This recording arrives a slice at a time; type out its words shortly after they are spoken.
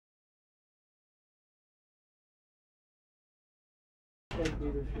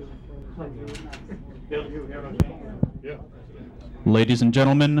Ladies and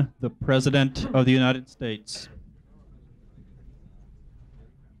gentlemen, the President of the United States.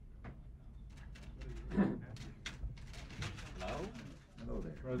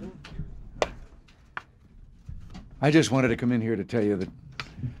 I just wanted to come in here to tell you that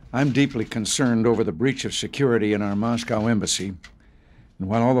I'm deeply concerned over the breach of security in our Moscow embassy. And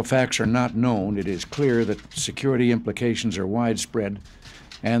while all the facts are not known, it is clear that security implications are widespread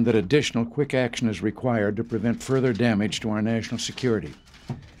and that additional quick action is required to prevent further damage to our national security.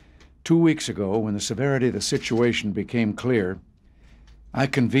 2 weeks ago, when the severity of the situation became clear, I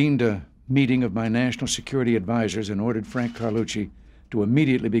convened a meeting of my national security advisors and ordered Frank Carlucci to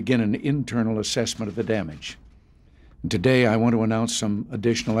immediately begin an internal assessment of the damage. And today I want to announce some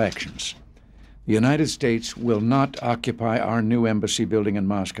additional actions. The United States will not occupy our new embassy building in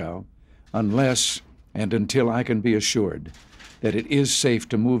Moscow unless and until I can be assured that it is safe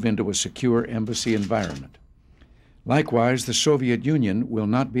to move into a secure embassy environment. Likewise, the Soviet Union will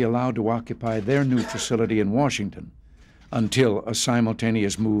not be allowed to occupy their new facility in Washington until a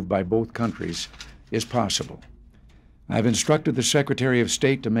simultaneous move by both countries is possible. I've instructed the Secretary of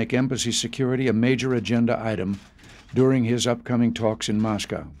State to make embassy security a major agenda item during his upcoming talks in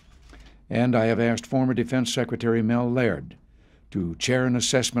Moscow. And I have asked former Defense Secretary Mel Laird to chair an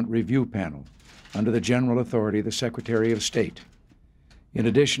assessment review panel under the general authority of the Secretary of State. In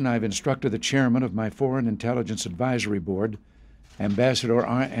addition, I've instructed the chairman of my Foreign Intelligence Advisory Board, Ambassador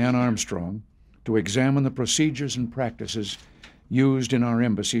Ann Armstrong, to examine the procedures and practices used in our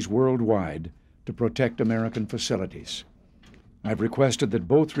embassies worldwide to protect American facilities. I've requested that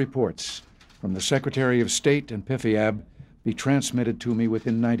both reports from the Secretary of State and PIFIAB be transmitted to me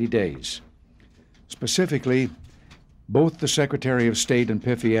within 90 days. Specifically, both the Secretary of State and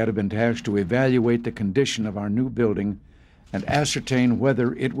PIFIAB have been tasked to evaluate the condition of our new building and ascertain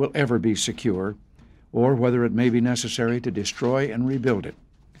whether it will ever be secure or whether it may be necessary to destroy and rebuild it.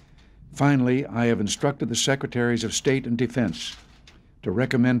 Finally, I have instructed the Secretaries of State and Defense to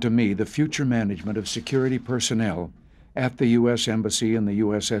recommend to me the future management of security personnel at the U.S. Embassy in the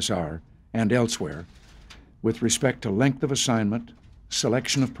USSR and elsewhere with respect to length of assignment,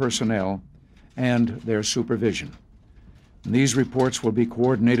 selection of personnel, and their supervision. And these reports will be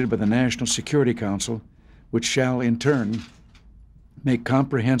coordinated by the National Security Council, which shall in turn make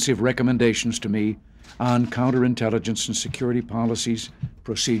comprehensive recommendations to me on counterintelligence and security policies,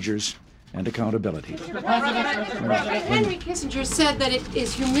 procedures, and accountability. Henry Kissinger said that it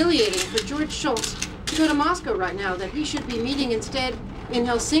is humiliating for George Shultz to go to Moscow right now, that he should be meeting instead in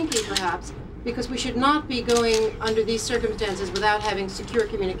Helsinki, perhaps, because we should not be going under these circumstances without having secure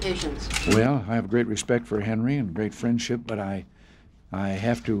communications. Well, I have great respect for Henry and great friendship, but I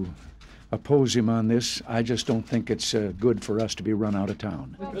have to oppose him on this. I just don't think it's good for us to be run out of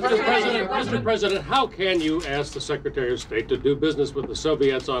town. Mr. President, how can you ask the Secretary of State to do business with the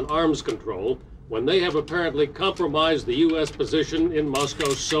Soviets on arms control when they have apparently compromised the U.S. position in Moscow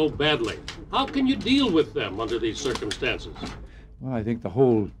so badly? How can you deal with them under these circumstances? Well, I think the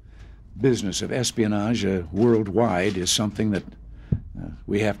whole business of espionage worldwide is something that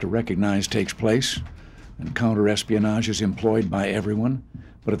we have to recognize takes place, and counter-espionage is employed by everyone.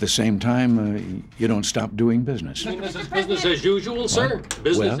 But at the same time, you don't stop doing business. This is business as usual, sir?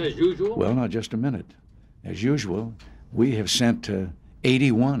 Business as usual? Well, now, just a minute. As usual, we have sent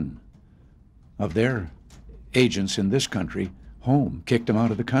 81 of their agents in this country home, kicked them out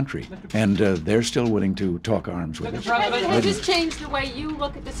of the country, and they're still willing to talk arms with us. Has this changed the way you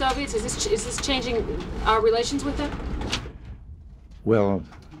look at the Soviets? Is this changing our relations with them? Well,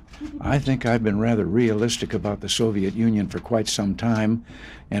 I think I've been rather realistic about the Soviet Union for quite some time,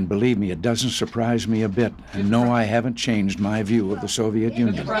 and believe me, it doesn't surprise me a bit. And no, I haven't changed my view of the Soviet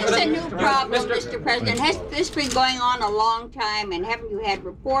Union. It's a new problem, Mr. President. Has this been going on a long time, and haven't you had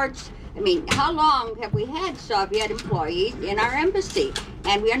reports? I mean, how long have we had Soviet employees in our embassy?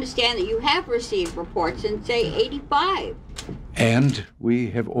 And we understand that you have received reports in, say, '85. And we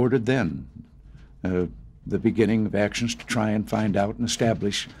have ordered then the beginning of actions to try and find out and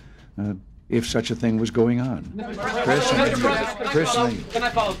establish if such a thing was going on. Chris, can I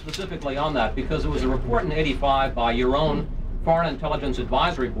follow specifically on that? Because it was a report in '85 by your own Foreign Intelligence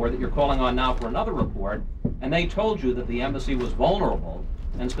Advisory Board that you're calling on now for another report, and they told you that the embassy was vulnerable,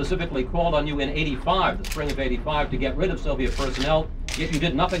 and specifically called on you in '85, the spring of '85, to get rid of Soviet personnel, yet you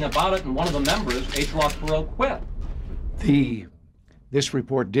did nothing about it, and one of the members, H. Ross Perot, quit. This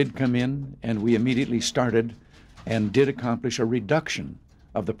report did come in, and we immediately started and did accomplish a reduction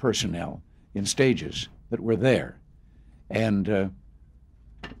of the personnel in stages that were there. And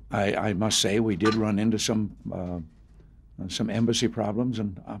I must say we did run into some some embassy problems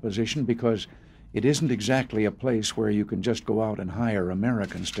and opposition, because it isn't exactly a place where you can just go out and hire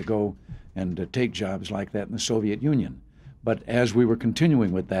Americans to go and take jobs like that in the Soviet Union. But as we were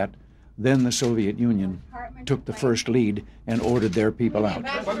continuing with that, then the Soviet Union took the first lead and ordered their people out.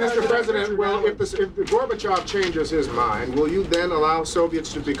 But Mr. President, well, if Gorbachev changes his mind, will you then allow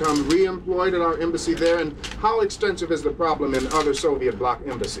Soviets to become re-employed at our embassy there? And how extensive is the problem in other Soviet bloc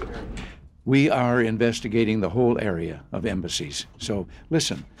embassies? We are investigating the whole area of embassies. So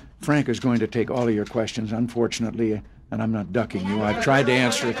listen, Frank is going to take all of your questions, unfortunately, and I'm not ducking you. I've tried to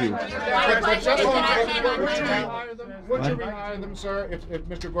answer a few. Would you rehire them, sir, if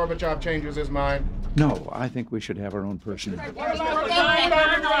Mr. Gorbachev changes his mind? No, I think we should have our own person.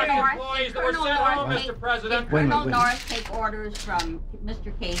 Colonel North take orders from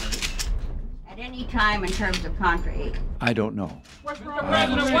Mr. Casey at any time in terms of contra aid? I don't know. Mr.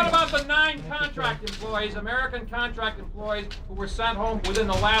 President, what about the 9 contract employees, American contract employees, who were sent home within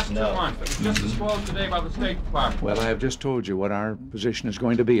the last 2 months? That was just disclosed today by the State Department. Well, I have just told you what our position is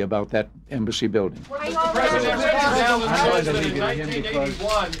going to be about that embassy building. Mr. President, I'm going to leave it to him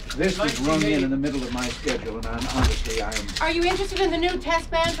because this was rung in the middle of my schedule, and honestly, I am... Are you interested in the new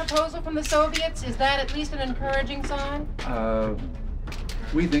test ban proposal from the Soviets? Is that at least an encouraging sign?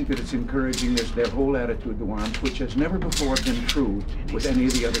 We think that it's encouraging their whole attitude to arms, which has never before been true with any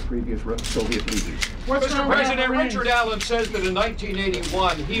of the other previous Soviet leaders. Mr. President, Richard Allen says that in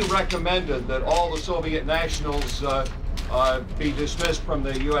 1981 he recommended that all the Soviet nationals be dismissed from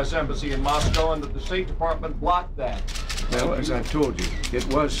the U.S. Embassy in Moscow, and that the State Department blocked that. Well, as I've told you, it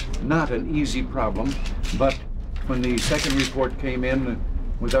was not an easy problem, but when the second report came in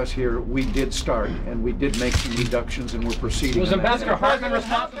with us here, we did start, and we did make some reductions, and we're proceeding. Was Ambassador Hartman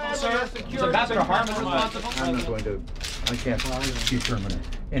responsible, sir? Was Ambassador Hartman responsible? I'm not going to, I can't determine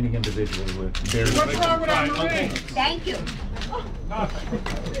any individual with their... What's wrong with our ring? Thank you.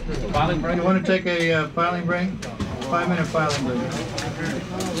 Filing break? You want to take a filing break? 5-minute filing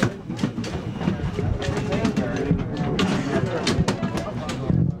break.